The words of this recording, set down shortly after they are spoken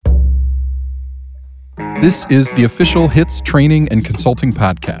This is the official HITS Training and Consulting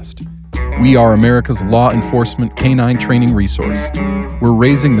Podcast. We are America's law enforcement canine training resource. We're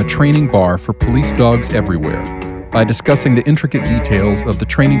raising the training bar for police dogs everywhere by discussing the intricate details of the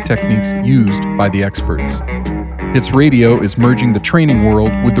training techniques used by the experts. HITS Radio is merging the training world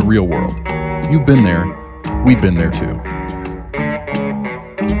with the real world. You've been there. We've been there too.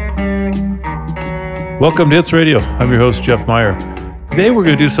 Welcome to HITS Radio. I'm your host, Jeff Meyer. Today we're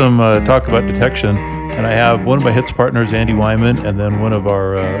going to do some talk about detection, and I have one of my HITS partners, Andy Wyman, and then one of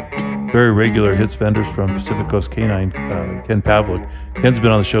our very regular HITS vendors from Pacific Coast Canine, Ken Pavlik. Ken's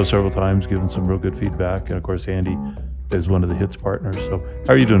been on the show several times, given some real good feedback, and of course Andy is one of the HITS partners. So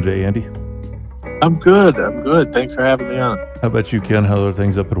how are you doing today, Andy? I'm good. Thanks for having me on. How about you, Ken? How are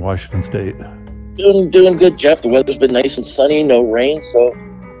things up in Washington State? Doing good, Jeff. The weather's been nice and sunny, no rain, so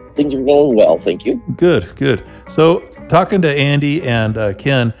things are going well. Thank you. Good. So talking to Andy and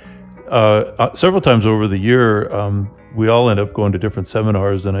Ken, several times over the year, we all end up going to different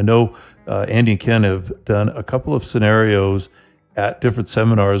seminars, and I know Andy and Ken have done a couple of scenarios at different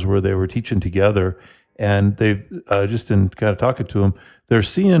seminars where they were teaching together, and they've just in kind of talking to them, they're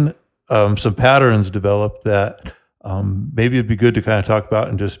seeing some patterns develop that maybe it'd be good to kind of talk about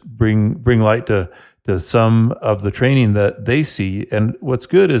and just bring light to some of the training that they see. And what's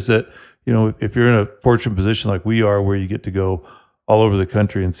good is that, you know, if you're in a fortunate position like we are, where you get to go all over the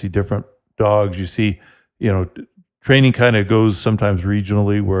country and see different dogs, you see, you know, training kind of goes sometimes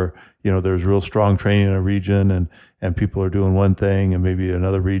regionally, where, you know, there's real strong training in a region and people are doing one thing, and maybe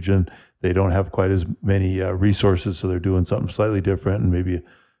another region, they don't have quite as many resources, so they're doing something slightly different, and maybe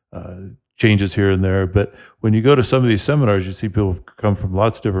changes here and there. But when you go to some of these seminars, you see people come from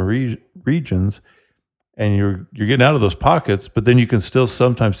lots of different regions, and you're getting out of those pockets, but then you can still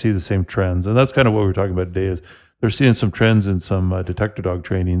sometimes see the same trends. And that's kind of what we're talking about today, is they're seeing some trends in some detector dog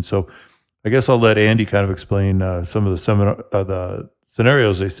training. So I guess I'll let Andy kind of explain some of the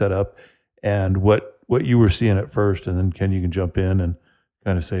scenarios they set up and what you were seeing at first, and then Ken, you can jump in and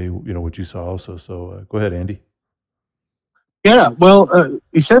kind of say, you know, what you saw also. So go ahead, Andy. Yeah, well,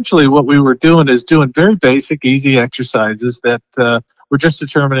 essentially what we were doing is doing very basic, easy exercises that we're just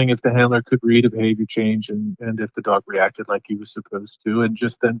determining if the handler could read a behavior change and if the dog reacted like he was supposed to, and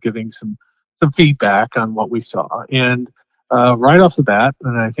just then giving some feedback on what we saw. And right off the bat,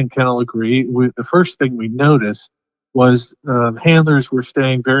 and I think Ken will agree, the first thing we noticed was handlers were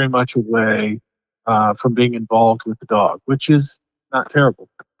staying very much away from being involved with the dog, which is not terrible.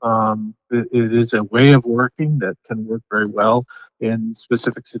 It is a way of working that can work very well in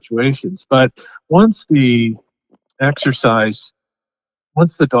specific situations. But once the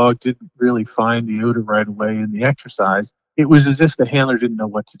dog didn't really find the odor right away in the exercise, it was as if the handler didn't know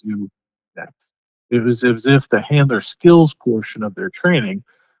what to do next. It was as if the handler skills portion of their training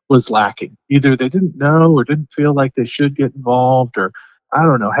was lacking. Either they didn't know or didn't feel like they should get involved, or I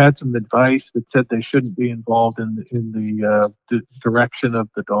don't know, had some advice that said they shouldn't be involved in the direction of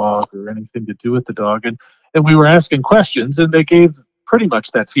the dog or anything to do with the dog. And we were asking questions, and they gave pretty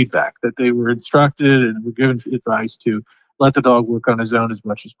much that feedback, that they were instructed and were given advice to let the dog work on his own as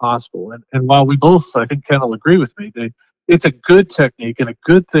much as possible. And while we both, I think Ken will agree with me, it's a good technique and a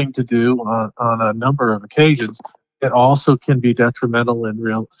good thing to do on a number of occasions, it also can be detrimental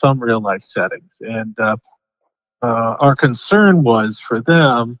in some real life settings. And our concern was for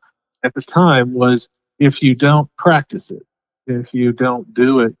them at the time was, if you don't practice it, if you don't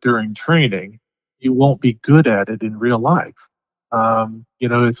do it during training, you won't be good at it in real life. You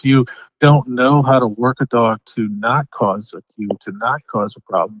know, if you don't know how to work a dog to not cause a cue, to not cause a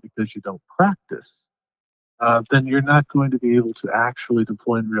problem because you don't practice, then you're not going to be able to actually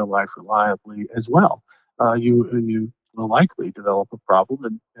deploy in real life reliably as well. You will likely develop a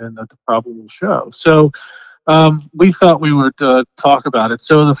problem, and the problem will show. So we thought we would talk about it.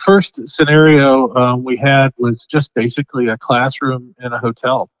 So the first scenario we had was just basically a classroom in a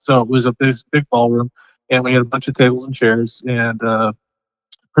hotel. So it was a big ballroom, and we had a bunch of tables and chairs and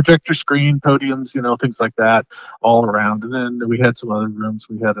projector screen, podiums, you know, things like that all around. And then we had some other rooms.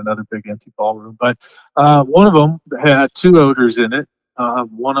 We had another big empty ballroom. But one of them had two odors in it,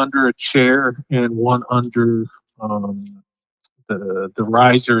 one under a chair and one under the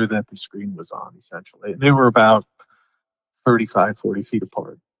riser that the screen was on, essentially. And they were about 35, 40 feet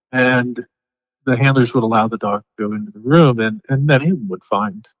apart. And the handlers would allow the dog to go into the room, and many of them would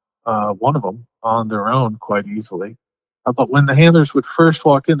find one of them on their own quite easily. But when the handlers would first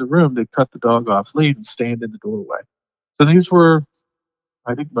walk in the room, they'd cut the dog off lead and stand in the doorway. So these were,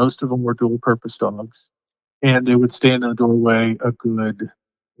 I think most of them were dual purpose dogs. And they would stand in the doorway a good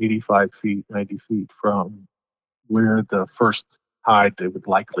 85 feet, 90 feet from where the first hide they would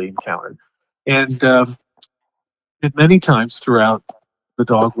likely encounter. And many times throughout the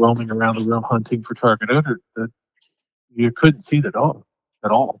dog roaming around the room hunting for target odor that you couldn't see the dog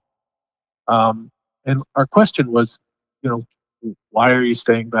at all. And our question was, you know, why are you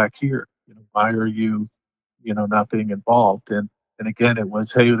staying back here? Why are you, not being involved? And again, it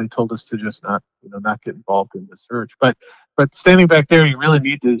was, hey, they told us to just not get involved in the search. But standing back there, you really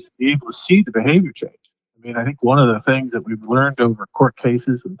need to be able to see the behavior change. I mean, I think one of the things that we've learned over court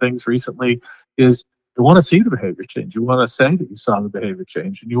cases and things recently is you want to see the behavior change. You want to say that you saw the behavior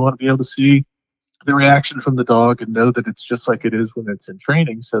change, and you want to be able to see the reaction from the dog and know that it's just like it is when it's in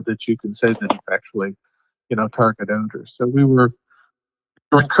training, so that you can say that it's actually, target odor. So we're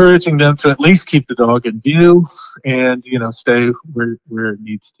encouraging them to at least keep the dog in view, and stay where it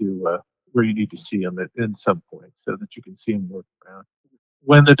needs to where you need to see them in some point, so that you can see them work around.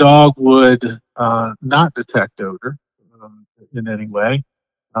 When the dog would not detect odor in any way,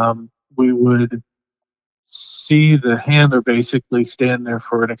 we would see the handler basically stand there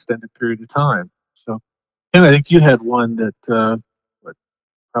for an extended period of time. So, and I think you had one that what,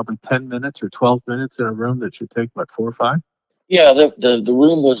 probably 10 minutes or 12 minutes in a room that should take what, 4 or 5. Yeah, the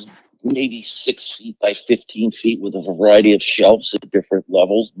room was maybe 6 feet by 15 feet with a variety of shelves at different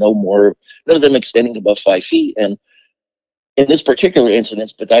levels. None of them extending above 5 feet. And in this particular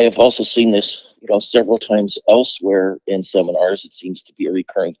incident, but I have also seen this, several times elsewhere in seminars. It seems to be a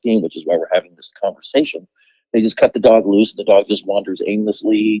recurring theme, which is why we're having this conversation. They just cut the dog loose. The dog just wanders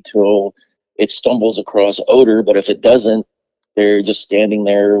aimlessly till it stumbles across odor. But if it doesn't, they're just standing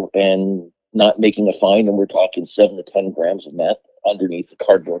there and not making a find. And we're talking 7 to 10 grams of meth underneath the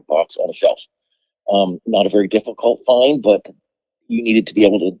cardboard box on a shelf. Not a very difficult find, but you needed to be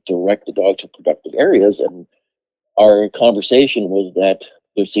able to direct the dog to productive areas. And our conversation was that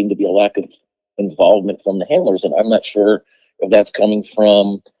there seemed to be a lack of involvement from the handlers. And I'm not sure if that's coming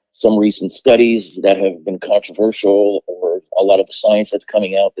from some recent studies that have been controversial, or a lot of the science that's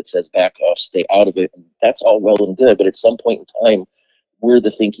coming out that says back off, stay out of it. And that's all well and good. But at some point in time, we're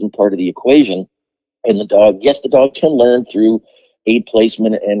the thinking part of the equation. And the dog can learn through aid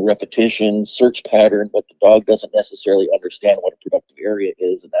placement and repetition, search pattern, but the dog doesn't necessarily understand what a productive area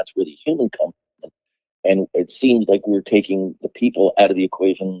is. And that's where the human comes in. And it seems like we're taking the people out of the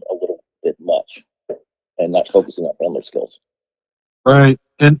equation a little bit much and not focusing on handler skills. Right.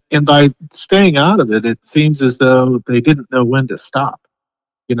 And by staying out of it, it seems as though they didn't know when to stop.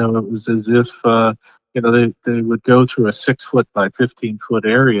 It was as if they would go through a 6 foot by 15 foot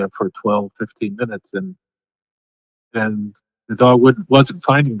area for 12, 15 minutes, and the dog wasn't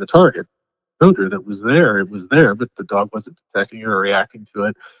finding the target odor that was there. It was there, but the dog wasn't detecting it or reacting to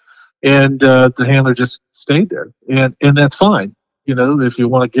it. And the handler just stayed there, and that's fine. If you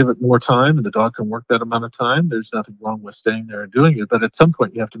want to give it more time and the dog can work that amount of time, there's nothing wrong with staying there and doing it. But at some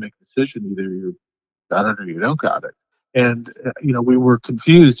point, you have to make a decision: either you got it or you don't got it. And we were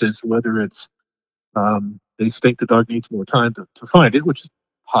confused as to whether it's they think the dog needs more time to find it, which is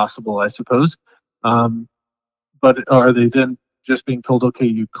possible, I suppose. But are they then just being told, okay,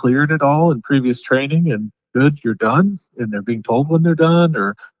 you cleared it all in previous training and good, you're done, and they're being told when they're done?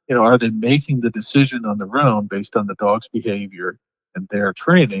 Or are they making the decision on their own based on the dog's behavior and their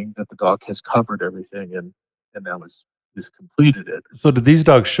training that the dog has covered everything and now is completed it? So did these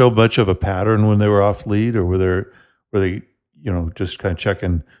dogs show much of a pattern when they were off lead, or were they just kind of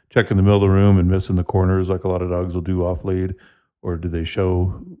checking the middle of the room and missing the corners like a lot of dogs will do off lead? Or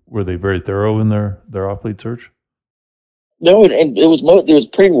were they very thorough in their off lead search? No, and it was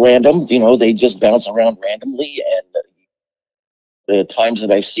pretty random. They just bounce around randomly. And the times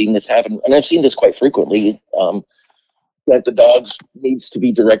that I've seen this happen, and I've seen this quite frequently, that the dogs needs to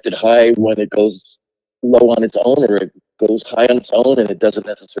be directed high when it goes low on its own, or it goes high on its own and it doesn't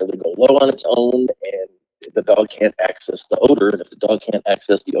necessarily go low on its own, and the dog can't access the odor. And if the dog can't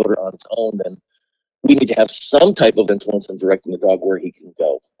access the odor on its own, then we need to have some type of influence in directing the dog where he can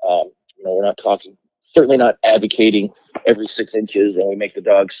go. We're not certainly not advocating every 6 inches and we make the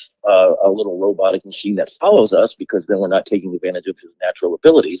dogs a little robotic machine that follows us, because then we're not taking advantage of his natural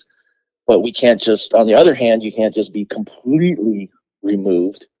abilities. But we can't just, on the other hand, you can't just be completely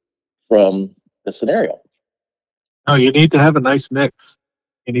removed from the scenario. No, you need to have a nice mix.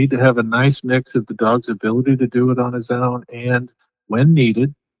 You need to have a nice mix of the dog's ability to do it on his own, and when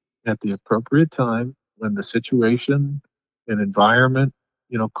needed, at the appropriate time, when the situation and environment,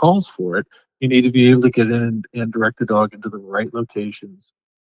 calls for it, you need to be able to get in and direct the dog into the right locations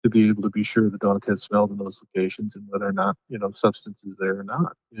to be able to be sure the dog has smelled in those locations and whether or not, substance is there or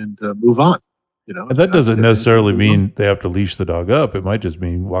not, and move on. And that doesn't necessarily mean they have to leash the dog up. It might just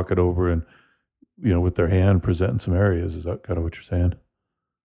mean walk it over and, with their hand present in some areas. Is that kind of what you're saying?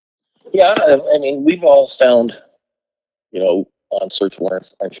 Yeah, I mean, we've all found on search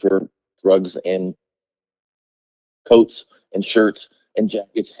warrants, I'm sure drugs and coats and shirts and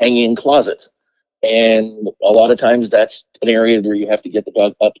jackets hanging in closets. And a lot of times that's an area where you have to get the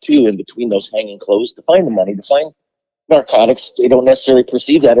dog up to in between those hanging clothes to find the money, to find narcotics. They don't necessarily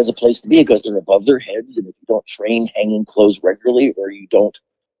perceive that as a place to be because they're above their heads. And if you don't train hanging clothes regularly, or you don't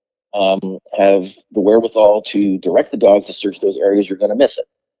have the wherewithal to direct the dog to search those areas, you're going to miss it.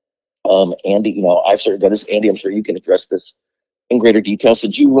 Andy, I've certainly done this. Andy, I'm sure you can address this in greater detail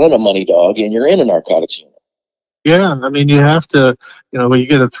since you run a money dog and you're in a narcotics unit. Yeah, I mean, you have to, when you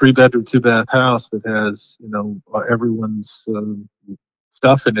get a 3-bedroom, 2-bath house that has, everyone's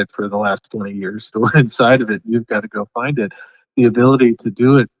stuff in it for the last 20 years stored inside of it, you've got to go find it. The ability to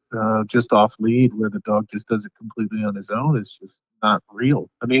do it just off lead, where the dog just does it completely on his own, is just not real.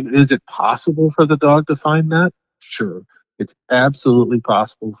 I mean, is it possible for the dog to find that? Sure. It's absolutely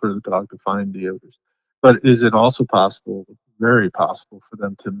possible for the dog to find the odors. But is it also possible, very possible, for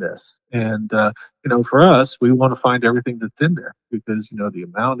them to miss? And, for us, we want to find everything that's in there because, the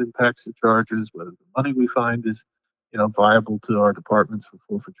amount impacts the charges, whether the money we find is, viable to our departments for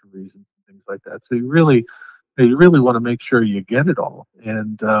forfeiture reasons and things like that. So you really want to make sure you get it all.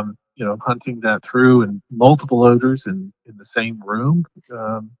 And, hunting that through and multiple odors in the same room.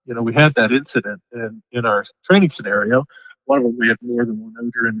 We had that incident in our training scenario. One of them, we had more than one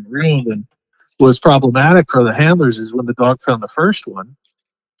odor in the room, and was problematic for the handlers is when the dog found the first one,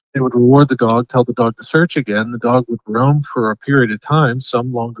 they would reward the dog, tell the dog to search again. The dog would roam for a period of time,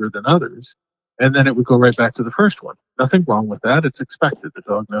 some longer than others, and then it would go right back to the first one. Nothing wrong with that. It's expected. The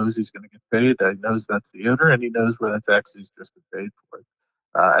dog knows he's going to get paid. He knows that's the odor, and he knows where that taxi's just been paid for it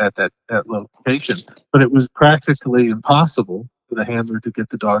at that location. But it was practically impossible for the handler to get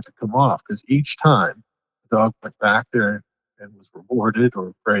the dog to come off because each time the dog went back there and was rewarded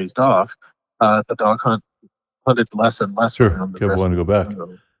or praised off, the dog hunted less and less Sure, around the kept rest wanting to of go the back.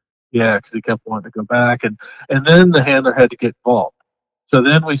 room. Yeah, because he kept wanting to go back, and then the handler had to get involved. So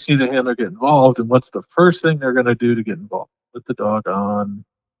then we see the handler get involved, and what's the first thing they're going to do to get involved? Put the dog on,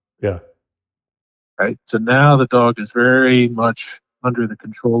 Yeah. right? So now the dog is very much under the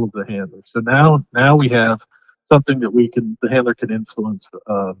control of the handler. So now we have something that the handler can influence,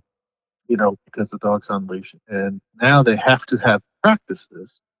 because the dog's on leash, and now they have to have practiced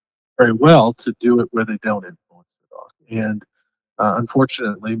this very well to do it where they don't influence the dog. And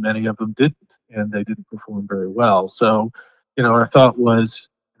unfortunately, many of them didn't, and they didn't perform very well. So, our thought was,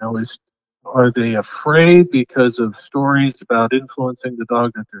 are they afraid because of stories about influencing the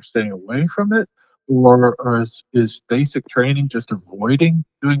dog that they're staying away from it? Or is basic training just avoiding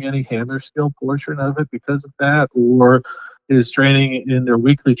doing any handler skill portion of it because of that? Or is training in their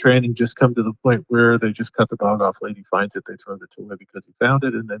weekly training just come to the point where they just cut the dog off, lady finds it, they throw the toy because he found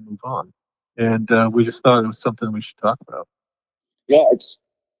it, and then move on? And we just thought it was something we should talk about. Yeah, it's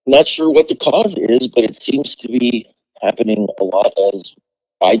not sure what the cause is, but it seems to be happening a lot as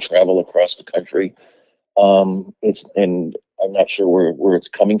I travel across the country. And I'm not sure where it's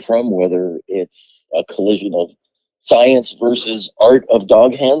coming from, whether it's a collision of science versus art of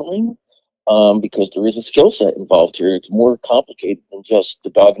dog handling, because there is a skill set involved here. It's more complicated than just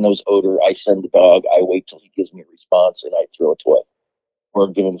the dog knows odor. I send the dog, I wait till he gives me a response, and I throw a toy or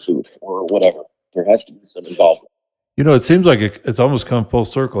give him food or whatever. There has to be some involvement. It seems like it's almost come full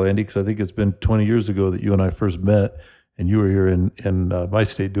circle, Andy, because I think it's been 20 years ago that you and I first met, and you were here in my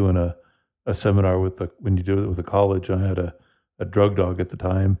state doing a seminar when you do it with a college. I had a drug dog at the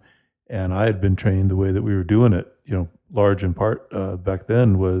time, and I had been trained the way that we were doing it. Large in part back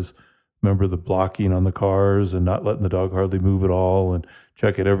then was, remember, the blocking on the cars and not letting the dog hardly move at all, and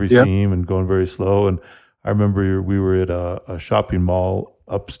checking every Yep. seam and going very slow. And I remember we were at a shopping mall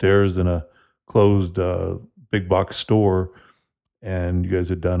upstairs in a closed big box store, and you guys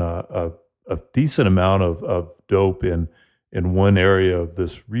had done a decent amount of dope in one area of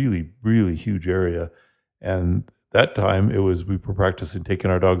this really, really huge area. And that time we were practicing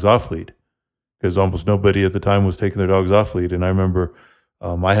taking our dogs off lead because almost nobody at the time was taking their dogs off lead. And I remember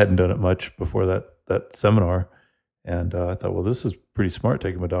I hadn't done it much before that seminar. And I thought, well, this is pretty smart,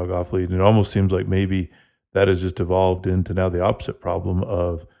 taking my dog off lead. And it almost seems like maybe that has just evolved into now the opposite problem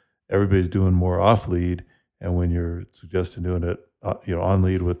of everybody's doing more off lead. And when you're suggesting doing it, on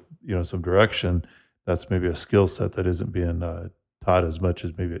lead with, some direction, that's maybe a skill set that isn't being taught as much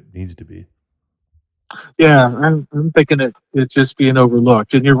as maybe it needs to be. Yeah, I'm thinking it just being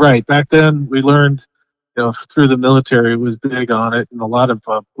overlooked. And you're right. Back then, we learned, through the military was big on it, and a lot of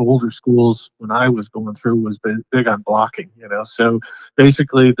older schools when I was going through was big on blocking. So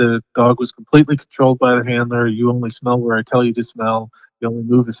basically the dog was completely controlled by the handler. You only smell where I tell you to smell. You only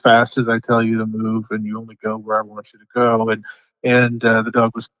move as fast as I tell you to move, and you only go where I want you to go. And the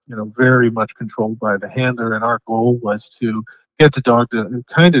dog was, very much controlled by the handler. And our goal was to get the dog to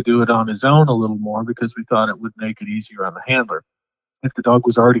kind of do it on his own a little more because we thought it would make it easier on the handler. If the dog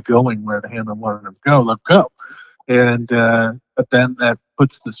was already going where the handler wanted him to go, let him go. And but then that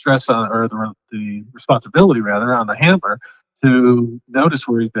puts the stress on, or the responsibility rather, on the handler to notice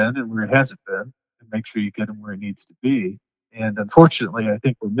where he's been and where he hasn't been, and make sure you get him where he needs to be. And unfortunately, I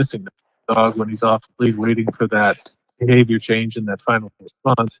think we're missing the dog when he's off the lead, waiting for that behavior change and that final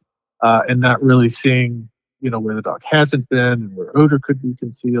response, and not really seeing, where the dog hasn't been and where odor could be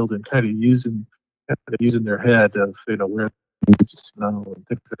concealed, and kind of using their head of, where to smell and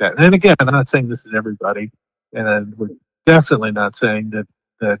things like that. And again, I'm not saying this is everybody, and we're definitely not saying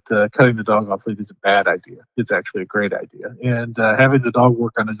that cutting the dog off lead is a bad idea. It's actually a great idea, and having the dog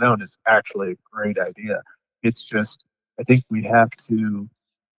work on his own is actually a great idea. It's just, I think we have to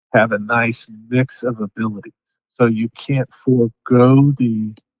have a nice mix of abilities. So you can't forego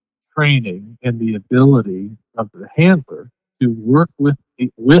the training and the ability of the handler to work with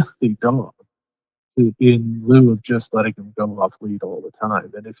the dog in lieu of just letting them go off lead all the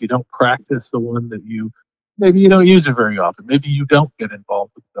time. And if you don't practice the one that maybe you don't use it very often, maybe you don't get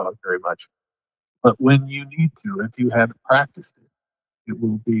involved with the dog very much, but when you need to, if you haven't practiced it, it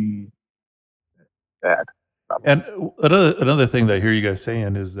will be bad. Probably. And another thing that I hear you guys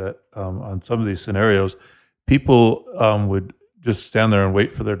saying is that on some of these scenarios, people would just stand there and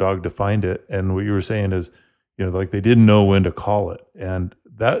wait for their dog to find it. And what you were saying is, like they didn't know when to call it. And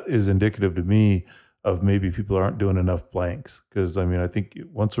that is indicative to me of maybe people aren't doing enough blanks. Because, I think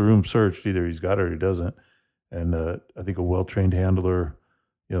once a room's searched, either he's got it or he doesn't. And I think a well-trained handler,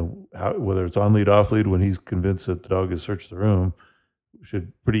 whether it's on lead, off lead, when he's convinced that the dog has searched the room,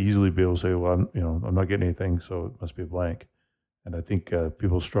 should pretty easily be able to say, well, I'm not getting anything, so it must be a blank. And I think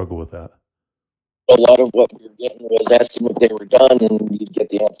people struggle with that. A lot of what we were getting was asking if they were done, and you'd get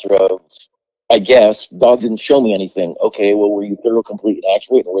the answer of, I guess, dog didn't show me anything. Okay, well, were you thorough, complete, and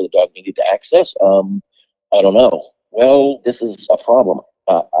accurate, or where the dog needed to access? I don't know. Well, this is a problem,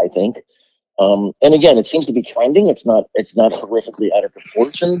 I think. And again, it seems to be trending. It's not horrifically out of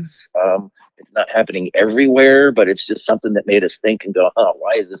proportions. It's not happening everywhere, but it's just something that made us think and go,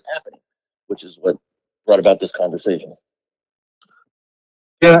 why is this happening? Which is what brought about this conversation.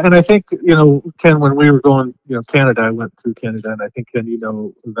 Yeah, and I think, Ken, when we were going, Canada, I went through Canada, and I think, Ken,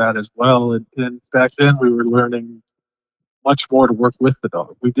 that as well. And back then we were learning much more to work with the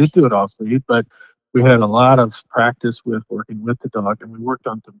dog. We did do it off lead, but we had a lot of practice with working with the dog, and we worked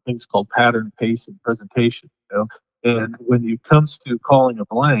on some things called pattern, pace, and presentation. And when it comes to calling a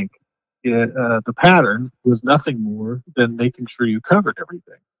blank, the pattern was nothing more than making sure you covered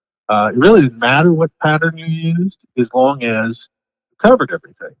everything. It really didn't matter what pattern you used as long as you covered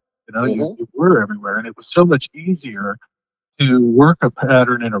everything. You were everywhere, and it was so much easier to work a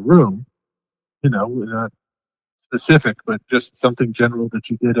pattern in a room. Not specific, but just something general that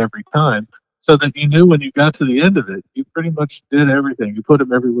you did every time, so that you knew when you got to the end of it, you pretty much did everything. You put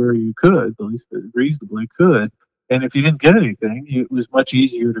them everywhere you could, at least reasonably could. And if you didn't get anything, it was much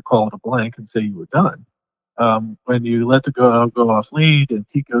easier to call it a blank and say you were done. When you let the dog go off lead and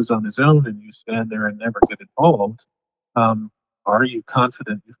he goes on his own and you stand there and never get involved, are you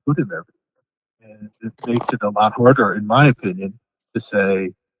confident you've put him everywhere? And it makes it a lot harder, in my opinion, to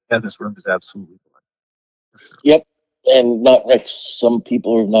say, yeah, this room is absolutely blank. Sure. Yep. And some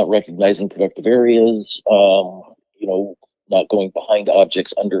people are not recognizing productive areas, not going behind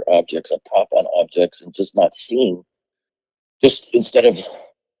objects, under objects, up top on objects, and just not seeing, just instead of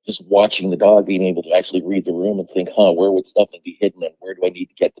just watching the dog, being able to actually read the room and think, where would something be hidden, and where do I need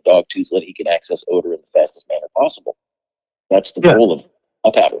to get the dog to so that he can access odor in the fastest manner possible? That's the goal of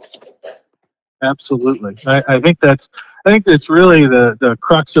a pattern. Absolutely. I think that's really the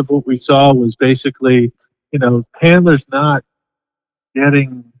crux of what we saw was basically, handlers not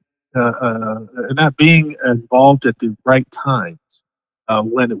getting, not being involved at the right times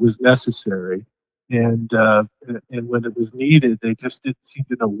when it was necessary, and when it was needed, they just didn't seem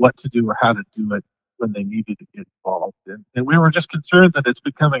to know what to do or how to do it when they needed to get involved. And we were just concerned that it's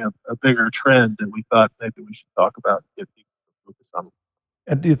becoming a bigger trend, and we thought maybe we should talk about and get people to focus on.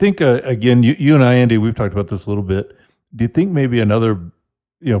 And do you think, again, you and I, Andy, we've talked about this a little bit. Do you think maybe another,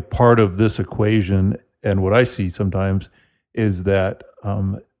 part of this equation, and what I see sometimes, is that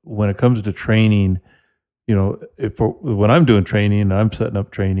when it comes to training, when I'm doing training and I'm setting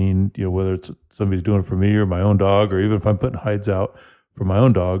up training, whether it's somebody's doing it for me or my own dog, or even if I'm putting hides out for my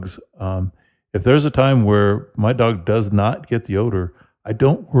own dogs, if there's a time where my dog does not get the odor, I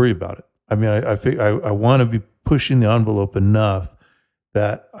don't worry about it. I mean, I want to be pushing the envelope enough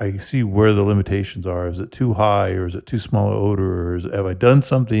that I see where the limitations are. Is it too high, or is it too small an odor, or have I done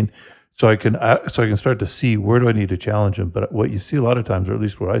something? So I can start to see where do I need to challenge them. But what you see a lot of times, or at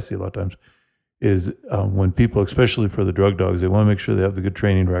least what I see a lot of times, is when people, especially for the drug dogs, they want to make sure they have the good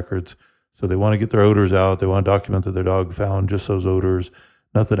training records. So they want to get their odors out. They want to document that their dog found just those odors,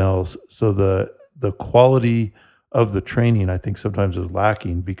 nothing else. So the quality of the training, I think, sometimes is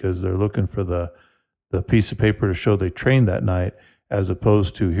lacking because they're looking for the piece of paper to show they trained that night, as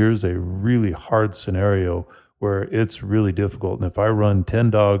opposed to here's a really hard scenario where it's really difficult. And if I run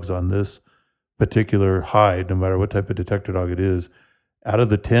 10 dogs on this particular hide, no matter what type of detector dog it is, out of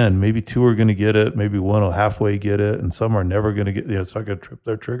the 10, maybe 2 are going to get it, maybe 1 will halfway get it, and some are never going to get, it's not going to trip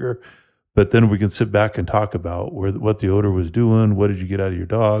their trigger. But then we can sit back and talk about what the odor was doing, what did you get out of your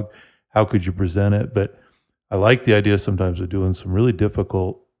dog, how could you present it. But I like the idea sometimes of doing some really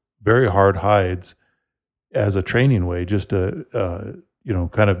difficult, very hard hides as a training way, just to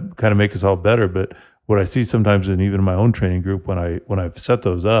kind of make us all better. But what I see sometimes, in even in my own training group, when I've set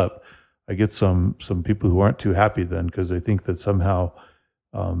those up, I get some people who aren't too happy then, because they think that somehow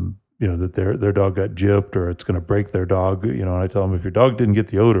that their dog got gypped, or it's going to break their dog. And I tell them, if your dog didn't get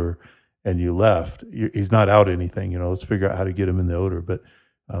the odor and you left, he's not out anything. Let's figure out how to get him in the odor. But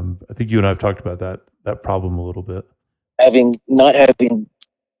I think you and I have talked about that problem a little bit. Not having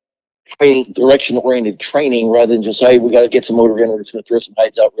training, direction-oriented training, rather than just, hey, we got to get some odor in, we're just going to throw some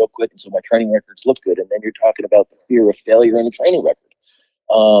hides out real quick, and so my training records look good. And then you're talking about the fear of failure in the training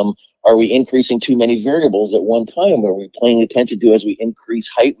record. Are we increasing too many variables at one time? Are we paying attention to, as we increase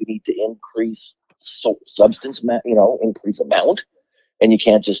height, we need to increase substance, increase amount, and you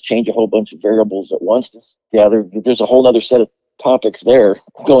can't just change a whole bunch of variables at once. There's a whole other set of topics there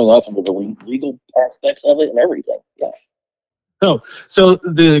going off into the legal aspects of it and everything. Yeah. So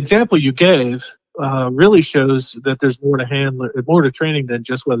the example you gave really shows that there's more to training than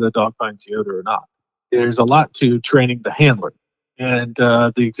just whether the dog finds the odor or not. There's a lot to training the handler. And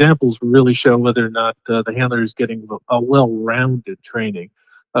the examples really show whether or not the handler is getting a well-rounded training.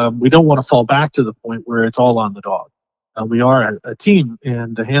 We don't want to fall back to the point where it's all on the dog. We are a team,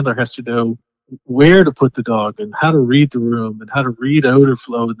 and the handler has to know where to put the dog and how to read the room and how to read odor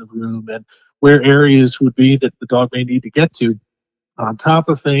flow in the room, and where areas would be that the dog may need to get to, on top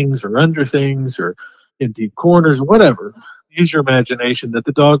of things or under things or in deep corners, whatever. Use your imagination, that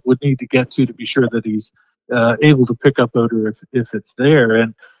the dog would need to get to be sure that he's able to pick up odor if it's there.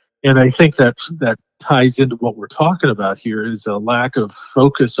 And I think that ties into what we're talking about here, is a lack of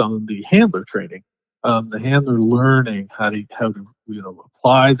focus on the handler training. The handler learning how to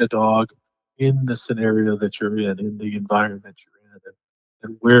apply the dog in the scenario that you're in the environment you're in,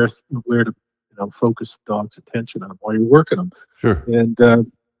 and where to focus the dog's attention on while you're working them. Sure. And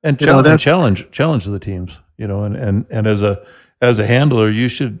challenge the teams, and as a handler,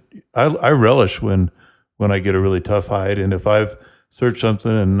 I relish when I get a really tough hide, and if I've searched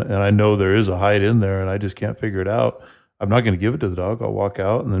something and I know there is a hide in there and I just can't figure it out, I'm not going to give it to the dog. I'll walk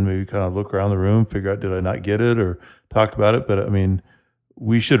out and then maybe kind of look around the room, figure out, did I not get it, or talk about it. But I mean,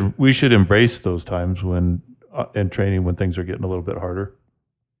 we should embrace those times when in training, when things are getting a little bit harder.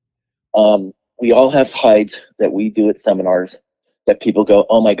 We all have hides that we do at seminars that people go,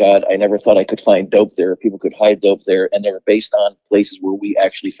 oh my God, I never thought I could find dope there. People could hide dope there. And they were based on places where we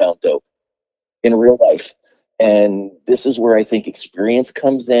actually found dope in real life. And this is where I think experience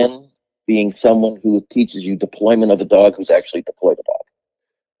comes in, being someone who teaches you deployment of a dog who's actually deployed a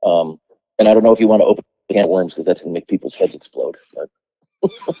dog. And I don't know if you want to open can of worms, because that's going to make people's heads explode.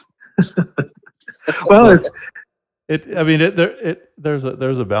 Well, there's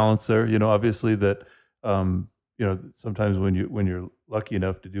a balance there, obviously, that sometimes when you're lucky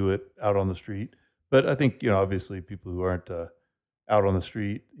enough to do it out on the street, but I think obviously people who aren't out on the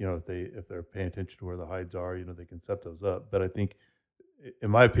street, if they're paying attention to where the hides are, they can set those up. But I think,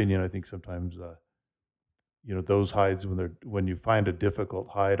 in my opinion, sometimes those hides, when you find a difficult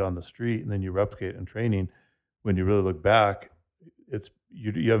hide on the street and then you replicate in training, when you really look back, it's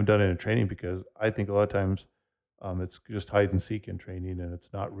you haven't done it in training, because I think a lot of times it's just hide and seek in training, and it's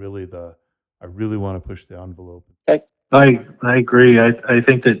not really I really want to push the envelope. I agree. I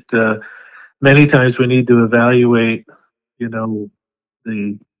think that many times we need to evaluate,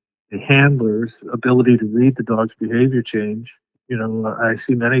 the handler's ability to read the dog's behavior change. I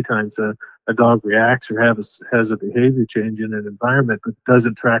see many times a dog reacts or has a behavior change in an environment, but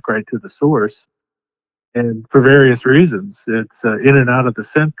doesn't track right to the source. And for various reasons, it's in and out of the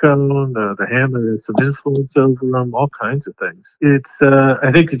scent cone. The handler has some influence over them, all kinds of things.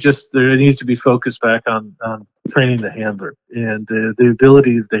 I think there needs to be focus back on training the handler, and the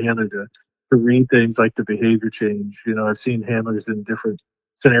ability of the handler to to read things like the behavior change. I've seen handlers in different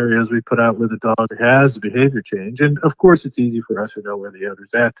scenarios we put out where the dog has a behavior change. And of course, it's easy for us to know where the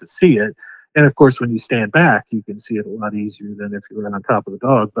odor's at to see it. And of course, when you stand back, you can see it a lot easier than if you're on top of the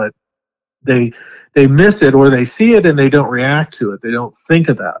dog. But they they miss it, or they see it and they don't react to it. They don't think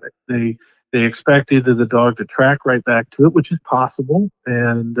about it. They expect either the dog to track right back to it, which is possible,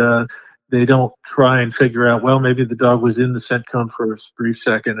 and they don't try and figure out, well, maybe the dog was in the scent cone for a brief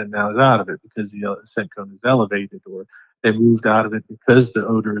second and now is out of it because the scent cone is elevated, or they moved out of it because the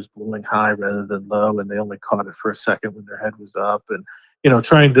odor is blowing high rather than low, and they only caught it for a second when their head was up, and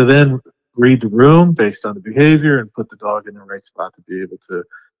trying to then read the room based on the behavior and put the dog in the right spot to be able to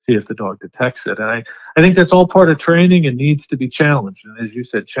see if the dog detects it. And I think that's all part of training and needs to be challenged. And as you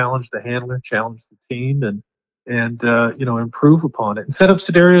said, challenge the handler, challenge the team, and improve upon it and set up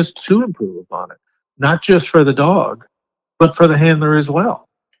scenarios to improve upon it, not just for the dog, but for the handler as well.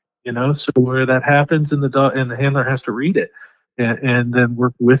 So where that happens, and the handler has to read it, and then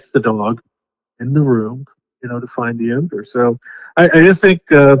work with the dog in the room, to find the odor. So I just think,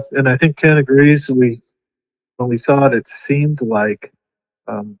 and I think Ken agrees. When we saw it, it seemed like,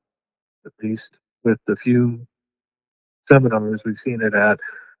 at least with the few seminars we've seen it at,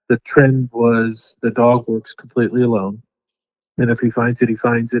 the trend was the dog works completely alone. And if he finds it, he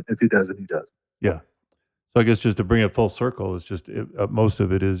finds it. If he doesn't, he doesn't. Yeah. So I guess just to bring it full circle, it's just most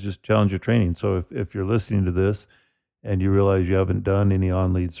of it is just challenge your training. So if you're listening to this and you realize you haven't done any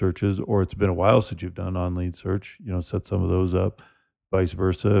on lead searches, or it's been a while since you've done on lead search, set some of those up. Vice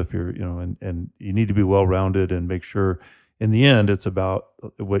versa, if you're and you need to be well rounded and make sure. In the end, it's about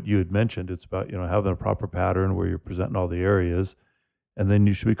what you had mentioned. It's about having a proper pattern where you're presenting all the areas, and then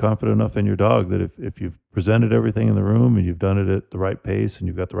you should be confident enough in your dog that if you've presented everything in the room and you've done it at the right pace and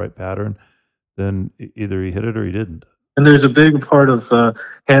you've got the right pattern, then either you hit it or you didn't. And there's a big part of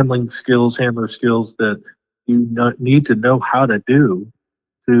handler skills that you need to know how to do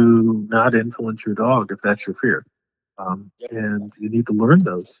to not influence your dog if that's your fear. And you need to learn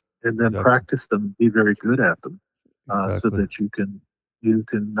those and then practice them, be very good at them, so that you can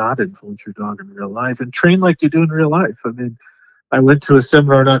not influence your dog in real life and train like you do in real life. I mean, I went to a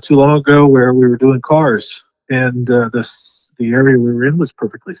seminar not too long ago where we were doing cars, and the area we were in was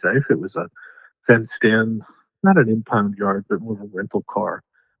perfectly safe. It was a fenced in, not an impound yard, but more of a rental car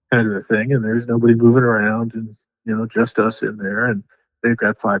kind of a thing. And there's nobody moving around, and just us in there. And they've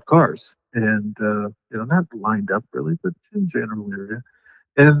got 5 cars, and not lined up really, but in general area.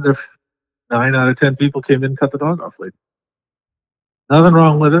 And the 9 out of 10 people came in and cut the dog off late. Nothing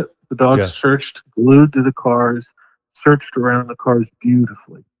wrong with it. The dog searched, glued to the cars, searched around the cars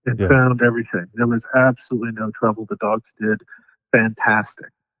beautifully, and found everything. There was absolutely no trouble. The dogs did fantastic.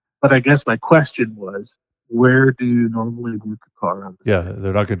 But I guess my question was, where do you normally work a car on the street?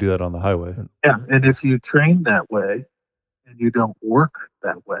 They're not going to do that on the highway. Yeah, and if you train that way and you don't work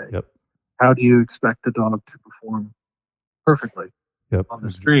that way, how do you expect the dog to perform perfectly on the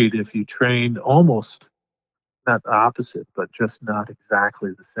street if you train almost not the opposite, but just not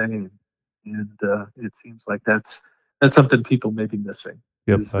exactly the same? And it seems like that's something people may be missing.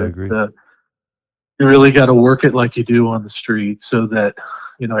 I agree. You really got to work it like you do on the street so that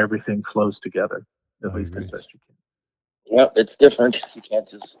everything flows together, at least as best you can. Yeah, it's different. You can't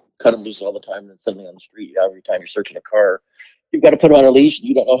just cut them loose all the time and then suddenly on the street. Every time you're searching a car, you've got to put him on a leash.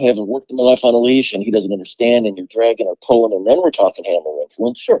 You don't know, haven't worked him enough on a leash, and he doesn't understand, and you're dragging or pulling, and then we're talking handler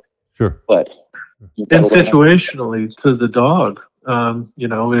influence. Sure. But and situationally to the dog,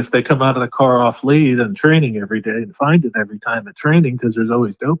 if they come out of the car off lead and training every day and find it every time at training because there's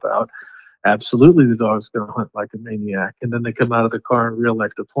always dope out, absolutely the dog's going to hunt like a maniac. And then they come out of the car in real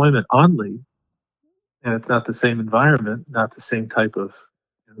life deployment on lead, and it's not the same environment, not the same type of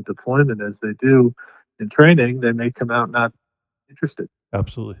deployment as they do in training. They may come out not interested.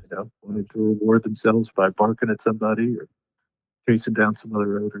 Absolutely. Wanting to reward themselves by barking at somebody or chasing down some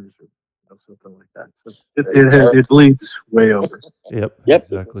other odors or something like that. So it bleeds way over. Yep.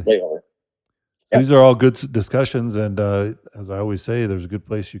 Exactly. Way over. These are all good discussions, and as I always say, there's a good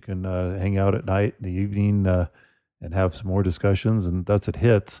place you can hang out at night in the evening and have some more discussions, and that's at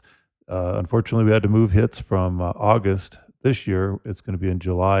HITS. Unfortunately, we had to move HITS from August this year. It's going to be in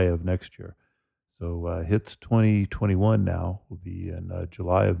July of next year. So HITS 2021 now will be in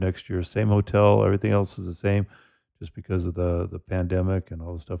July of next year. Same hotel, everything else is the same. Just because of the pandemic and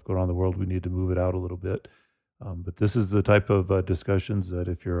all the stuff going on in the world, we need to move it out a little bit. But this is the type of discussions that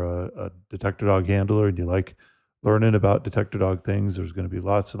if you're a detector dog handler and you like learning about detector dog things, there's going to be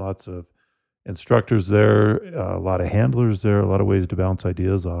lots and lots of instructors there, a lot of handlers there, a lot of ways to bounce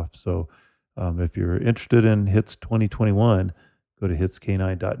ideas off. So if you're interested in HITS 2021, go to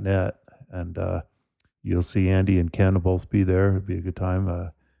hitscanine.net and you'll see Andy and Ken will both be there. It'll be a good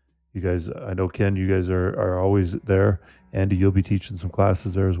time. You guys, I know Ken, you guys are always there. Andy, you'll be teaching some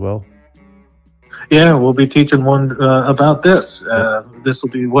classes there as well. Yeah, we'll be teaching one about this. This will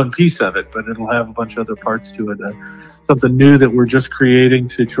be one piece of it, but it'll have a bunch of other parts to it. Something new that we're just creating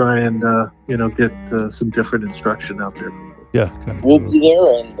to try and get some different instruction out there. Yeah, kind of. We'll be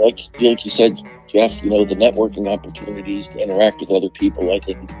there, and like you said, Jeff, the networking opportunities to interact with other people, I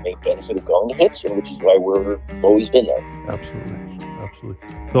think, is the main benefit of going to HITS, which is why we've always been there. Absolutely.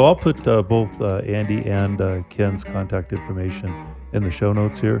 So I'll put both Andy and Ken's contact information in the show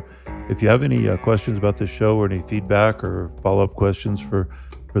notes here. If you have any questions about this show or any feedback or follow-up questions for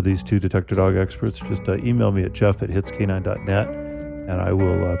these two detector dog experts, just email me at jeff@hitscanine.net, and I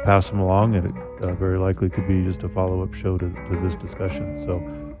will pass them along, and it very likely could be just a follow-up show to this discussion. So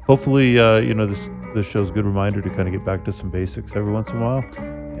hopefully, this show's a good reminder to kind of get back to some basics every once in a while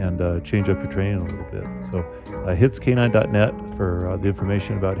and change up your training a little bit. So hitscanine.net for the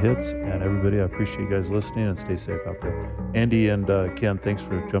information about HITS. And everybody, I appreciate you guys listening, and stay safe out there. Andy and Ken, thanks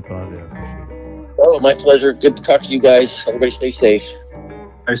for jumping on today. I appreciate it. Oh, my pleasure. Good to talk to you guys. Everybody stay safe.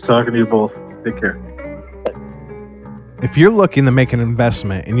 Nice talking to you both. Take care. If you're looking to make an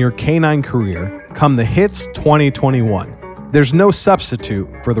investment in your canine career, come to HITS 2021. There's no substitute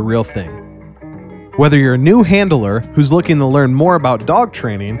for the real thing. Whether you're a new handler who's looking to learn more about dog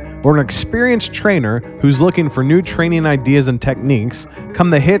training or an experienced trainer who's looking for new training ideas and techniques, come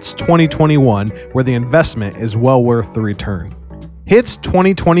to HITS 2021, where the investment is well worth the return. HITS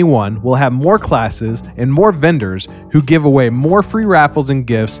 2021 will have more classes and more vendors who give away more free raffles and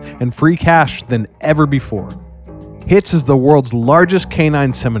gifts and free cash than ever before. HITS is the world's largest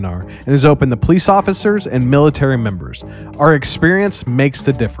canine seminar and is open to police officers and military members. Our experience makes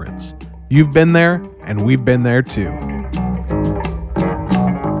the difference. You've been there, and we've been there too.